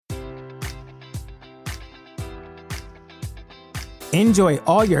Enjoy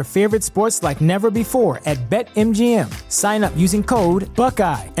all your favorite sports like never before at BetMGM. Sign up using code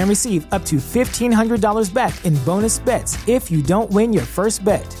Buckeye and receive up to $1,500 back in bonus bets if you don't win your first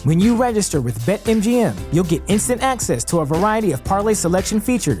bet. When you register with BetMGM, you'll get instant access to a variety of parlay selection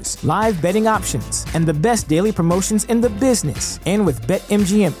features, live betting options, and the best daily promotions in the business. And with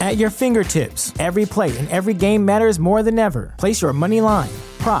BetMGM at your fingertips, every play and every game matters more than ever. Place your money line,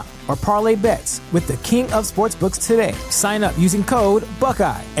 prop, or parlay bets with the king of sportsbooks today. Sign up using code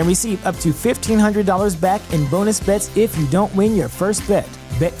Buckeye and receive up to $1,500 back in bonus bets if you don't win your first bet.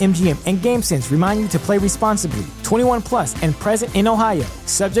 BetMGM and GameSense remind you to play responsibly. 21 plus and present in Ohio,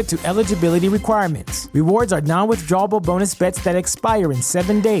 subject to eligibility requirements. Rewards are non-withdrawable bonus bets that expire in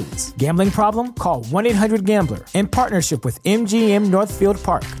 7 days. Gambling problem? Call 1-800-GAMBLER. In partnership with MGM Northfield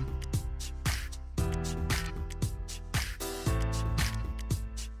Park.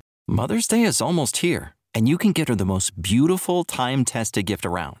 Mother's Day is almost here, and you can get her the most beautiful time-tested gift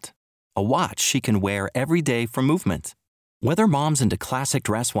around. A watch she can wear every day from Movement. Whether mom's into classic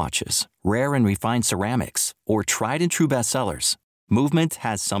dress watches, rare and refined ceramics, or tried-and-true bestsellers, Movement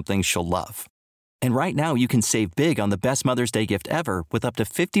has something she'll love. And right now, you can save big on the best Mother's Day gift ever with up to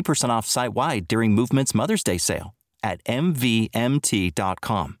 50% off site-wide during Movement's Mother's Day sale at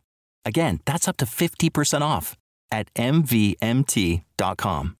MVMT.com. Again, that's up to 50% off at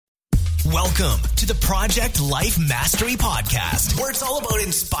MVMT.com. Welcome to the Project Life Mastery Podcast, where it's all about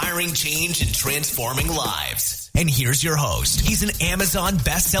inspiring change and transforming lives. And here's your host. He's an Amazon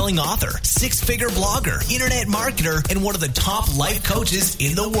best-selling author, six-figure blogger, internet marketer, and one of the top life coaches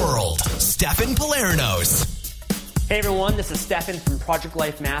in the world, Stefan Palernos. Hey everyone, this is Stefan from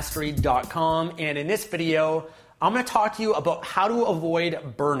ProjectLifeMastery.com, and in this video, I'm going to talk to you about how to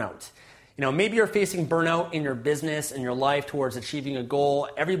avoid burnout. You know, maybe you're facing burnout in your business and your life towards achieving a goal.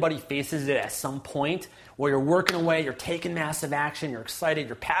 Everybody faces it at some point where you're working away, you're taking massive action, you're excited,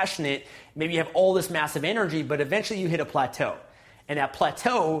 you're passionate. Maybe you have all this massive energy, but eventually you hit a plateau. And that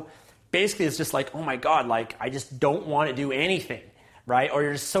plateau basically is just like, oh my God, like I just don't want to do anything, right? Or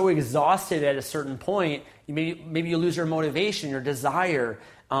you're just so exhausted at a certain point, maybe you lose your motivation, your desire,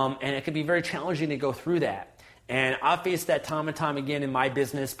 and it can be very challenging to go through that. And I've faced that time and time again in my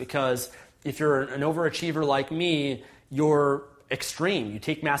business because if you're an overachiever like me, you're extreme. You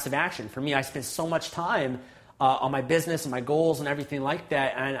take massive action. For me, I spend so much time on my business and my goals and everything like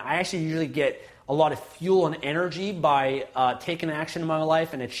that. And I actually usually get a lot of fuel and energy by taking action in my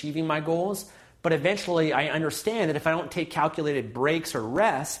life and achieving my goals. But eventually, I understand that if I don't take calculated breaks or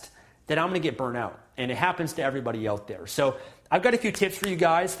rest, then I'm going to get burnt out. And it happens to everybody out there. So I've got a few tips for you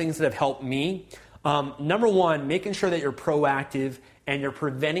guys, things that have helped me. Number one, making sure that you're proactive and you're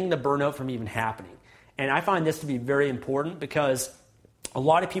preventing the burnout from even happening. And I find this to be very important because a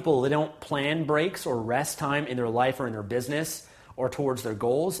lot of people, they don't plan breaks or rest time in their life or in their business or towards their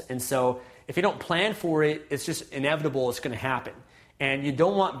goals. And so if you don't plan for it, it's just inevitable it's going to happen. And you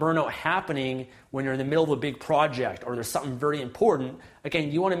don't want burnout happening when you're in the middle of a big project or there's something very important.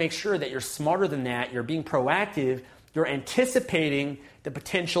 Again, you want to make sure that you're smarter than that, you're being proactive, you're anticipating the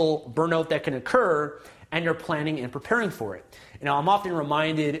potential burnout that can occur, and you're planning and preparing for it. You know, I'm often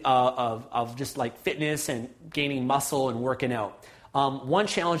reminded of just like fitness and gaining muscle and working out. One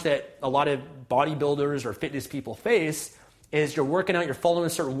challenge that a lot of bodybuilders or fitness people face is you're working out, you're following a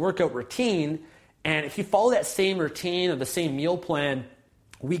certain workout routine, and if you follow that same routine or the same meal plan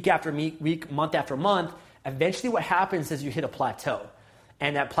week after week, month after month, eventually what happens is you hit a plateau.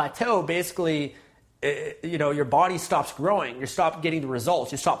 And that plateau basically, your body stops growing, you stop getting the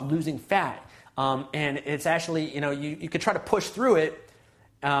results, you stop losing fat. And it's actually, you could try to push through it,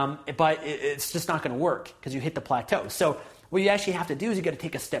 but it's just not going to work because you hit the plateau. So what you actually have to do is you got to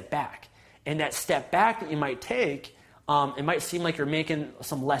take a step back. And that step back that you might take, it might seem like you're making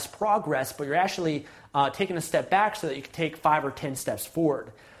some less progress, but you're actually taking a step back so that you can take 5 or 10 steps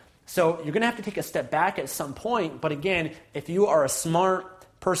forward. So you're going to have to take a step back at some point. But again, if you are a smart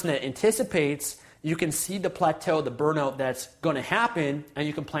person that anticipates, you can see the plateau, the burnout that's going to happen, and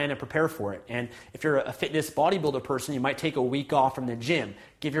you can plan and prepare for it. And if you're a fitness bodybuilder person, you might take a week off from the gym.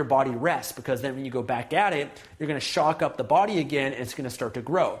 Give your body rest, because then when you go back at it, you're going to shock up the body again, and it's going to start to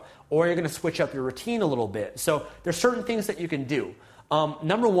grow. Or you're going to switch up your routine a little bit. So there's certain things that you can do.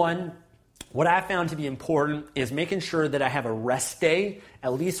 Number one, what I found to be important is making sure that I have a rest day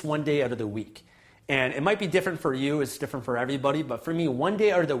at least one day out of the week. And it might be different for you. It's different for everybody. But for me, one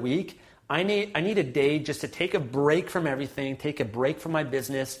day out of the week, I need a day just to take a break from everything, take a break from my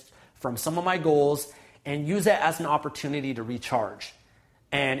business, from some of my goals, and use that as an opportunity to recharge.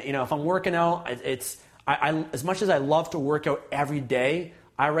 And if I'm working out, I as much as I love to work out every day,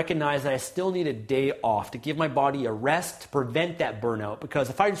 I recognize that I still need a day off to give my body a rest to prevent that burnout. Because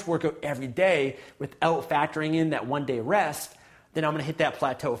if I just work out every day without factoring in that one day rest, then I'm going to hit that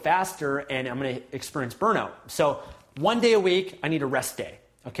plateau faster and I'm going to experience burnout. So 1 day a week, I need a rest day,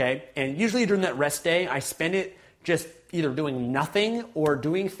 okay? And usually during that rest day, I spend it just either doing nothing or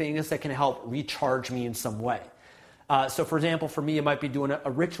doing things that can help recharge me in some way. So for example, for me, it might be doing a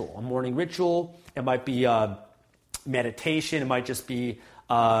ritual, a morning ritual. It might be meditation. It might just be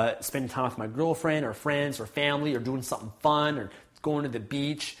spending time with my girlfriend or friends or family or doing something fun or going to the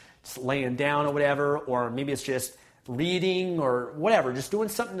beach, just laying down or whatever. Or maybe it's just reading or whatever, just doing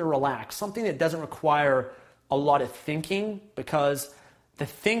something to relax, something that doesn't require a lot of thinking, because the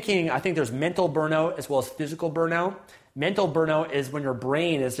thinking, I think there's mental burnout as well as physical burnout. Mental burnout is when your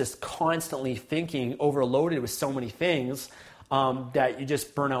brain is just constantly thinking, overloaded with so many things that you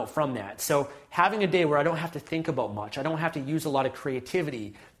just burn out from that. So having a day where I don't have to think about much, I don't have to use a lot of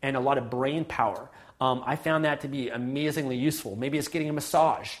creativity and a lot of brain power, I found that to be amazingly useful. Maybe it's getting a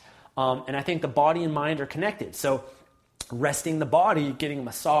massage. And I think the body and mind are connected. So resting the body, getting a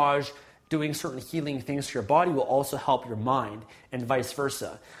massage, doing certain healing things for your body will also help your mind, and vice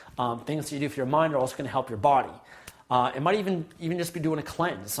versa. Things that you do for your mind are also going to help your body. It might even just be doing a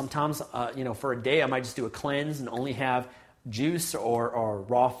cleanse. Sometimes, for a day, I might just do a cleanse and only have juice or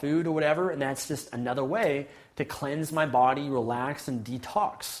raw food or whatever, and that's just another way to cleanse my body, relax, and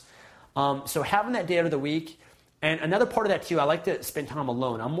detox. So having that day out of the week, and another part of that too, I like to spend time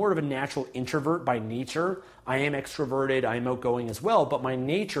alone. I'm more of a natural introvert by nature. I am extroverted, I am outgoing as well, but my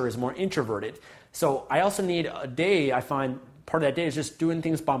nature is more introverted. So I also need a day, I find part of that day is just doing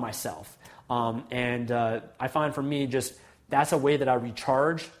things by myself. I find for me, just that's a way that I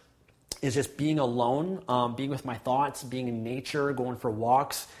recharge, is just being alone, being with my thoughts, being in nature, going for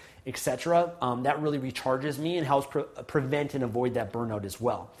walks, etc. That really recharges me and helps prevent and avoid that burnout as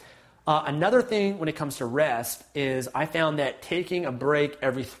well. Another thing when it comes to rest is I found that taking a break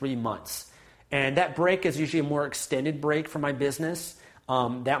every 3 months, and that break is usually a more extended break for my business.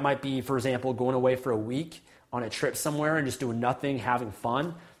 That might be, for example, going away for a week on a trip somewhere and just doing nothing, having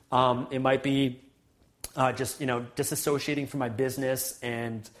fun. It might be just disassociating from my business,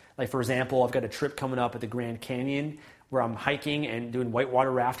 and like for example, I've got a trip coming up at the Grand Canyon where I'm hiking and doing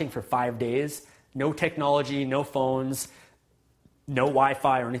whitewater rafting for 5 days. No technology, no phones, no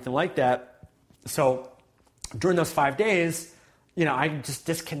Wi-Fi or anything like that. So during those 5 days, I'm just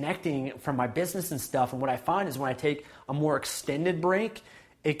disconnecting from my business and stuff. And what I find is when I take a more extended break,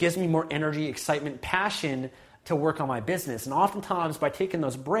 it gives me more energy, excitement, passion to work on my business. And oftentimes by taking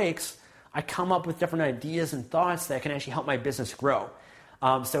those breaks, I come up with different ideas and thoughts that can actually help my business grow.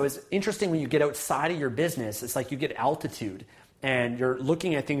 So it's interesting when you get outside of your business, it's like you get altitude and you're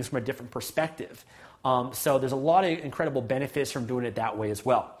looking at things from a different perspective. So there's a lot of incredible benefits from doing it that way as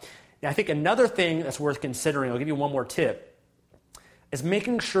well. Now, I think another thing that's worth considering, I'll give you one more tip, is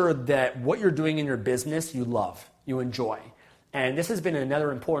making sure that what you're doing in your business you love, you enjoy. And this has been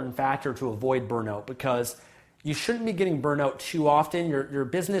another important factor to avoid burnout, because you shouldn't be getting burnout too often. Your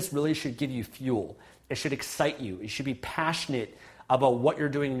business really should give you fuel. It should excite you. You should be passionate about what you're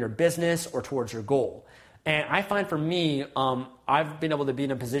doing in your business or towards your goal. And I find for me, I've been able to be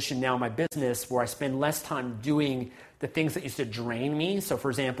in a position now in my business where I spend less time doing the things that used to drain me. So for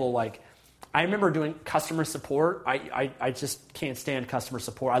example, like I remember doing customer support. I just can't stand customer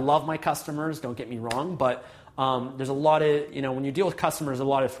support. I love my customers, don't get me wrong, but there's a lot of, when you deal with customers, a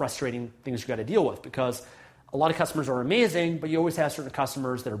lot of frustrating things you got to deal with, because a lot of customers are amazing, but you always have certain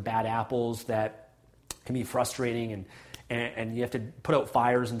customers that are bad apples that can be frustrating, and you have to put out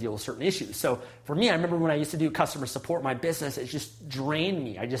fires and deal with certain issues. So for me, I remember when I used to do customer support in my business, it just drained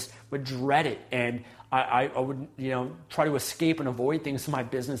me. I just would dread it. And I would, try to escape and avoid things in my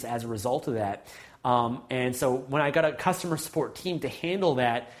business as a result of that. And so when I got a customer support team to handle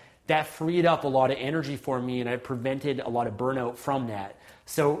that freed up a lot of energy for me, and it prevented a lot of burnout from that.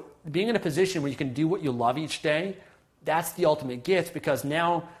 So being in a position where you can do what you love each day, that's the ultimate gift, because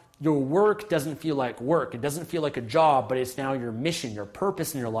now your work doesn't feel like work. It doesn't feel like a job, but it's now your mission, your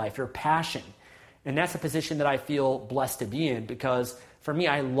purpose in your life, your passion. And that's a position that I feel blessed to be in, because for me,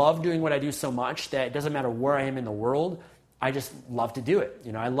 I love doing what I do so much that it doesn't matter where I am in the world. I just love to do it.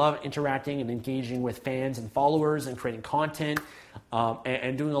 I love interacting and engaging with fans and followers and creating content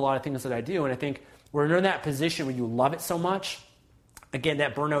and doing a lot of things that I do. And I think when you're in that position where you love it so much, again,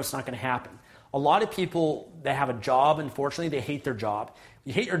 that burnout's not going to happen. A lot of people that have a job, unfortunately, they hate their job.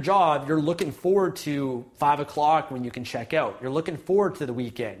 You hate your job, you're looking forward to 5 o'clock when you can check out. You're looking forward to the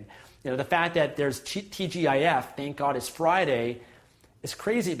weekend. The fact that there's TGIF, thank God it's Friday, is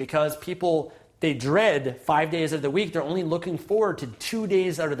crazy, because people They dread 5 days out of the week. They're only looking forward to 2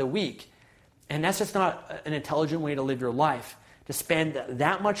 days out of the week. And that's just not an intelligent way to live your life. To spend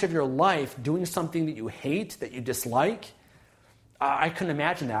that much of your life doing something that you hate, that you dislike, I couldn't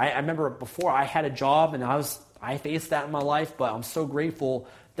imagine that. I remember before I had a job and I faced that in my life, but I'm so grateful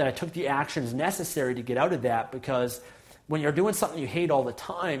that I took the actions necessary to get out of that, because when you're doing something you hate all the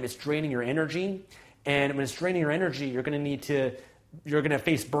time, it's draining your energy. And when it's draining your energy, you're going to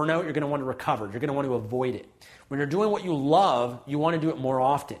face burnout. You're going to want to recover. You're going to want to avoid it. When you're doing what you love, you want to do it more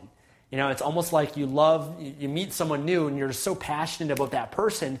often. It's almost like you meet someone new and you're just so passionate about that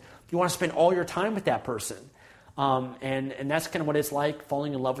person, you want to spend all your time with that person. And that's kind of what it's like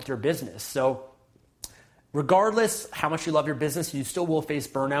falling in love with your business. So regardless how much you love your business, you still will face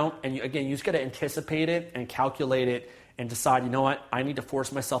burnout. And you just got to anticipate it and calculate it and decide, you know what, I need to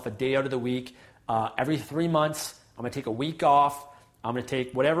force myself a day out of the week. Every 3 months, I'm going to take a week off. I'm going to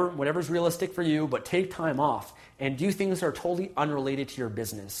take whatever's realistic for you, but take time off and do things that are totally unrelated to your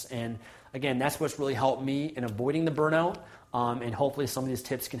business. And again, that's what's really helped me in avoiding the burnout. And hopefully some of these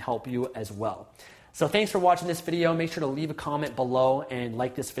tips can help you as well. So thanks for watching this video. Make sure to leave a comment below and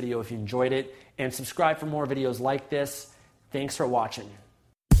like this video if you enjoyed it, and subscribe for more videos like this. Thanks for watching.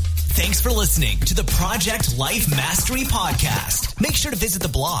 Thanks for listening to the Project Life Mastery Podcast. Make sure to visit the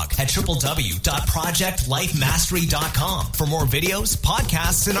blog at www.projectlifemastery.com for more videos,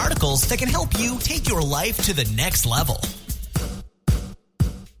 podcasts, and articles that can help you take your life to the next level.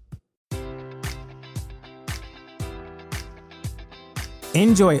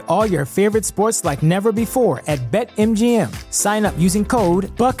 Enjoy all your favorite sports like never before at BetMGM. Sign up using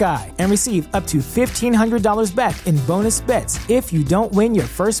code Buckeye and receive up to $1,500 back in bonus bets if you don't win your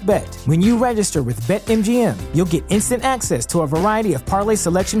first bet. When you register with BetMGM, you'll get instant access to a variety of parlay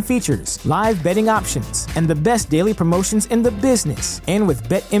selection features, live betting options, and the best daily promotions in the business. And with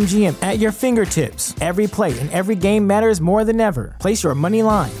BetMGM at your fingertips, every play and every game matters more than ever. Place your money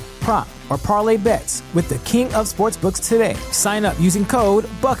line, prop, or parlay bets with the king of sportsbooks today. Sign up using code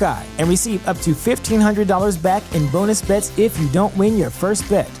Buckeye and receive up to $1,500 back in bonus bets if you don't win your first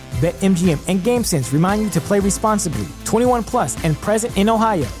bet. BetMGM and GameSense remind you to play responsibly. 21 plus and present in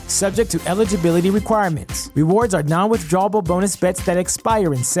Ohio, subject to eligibility requirements. Rewards are non-withdrawable bonus bets that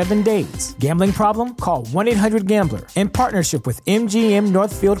expire in 7 days. Gambling problem? Call 1-800-GAMBLER in partnership with MGM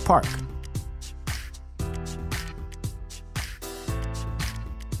Northfield Park.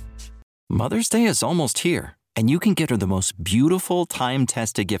 Mother's Day is almost here, and you can get her the most beautiful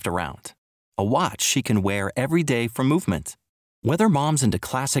time-tested gift around. A watch she can wear every day from Movement. Whether mom's into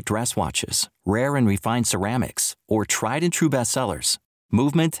classic dress watches, rare and refined ceramics, or tried-and-true bestsellers,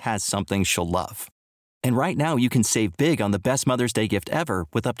 Movement has something she'll love. And right now, you can save big on the best Mother's Day gift ever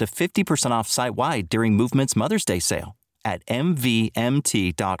with up to 50% off site-wide during Movement's Mother's Day sale at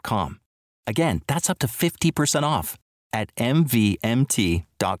MVMT.com. Again, that's up to 50% off at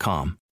MVMT.com.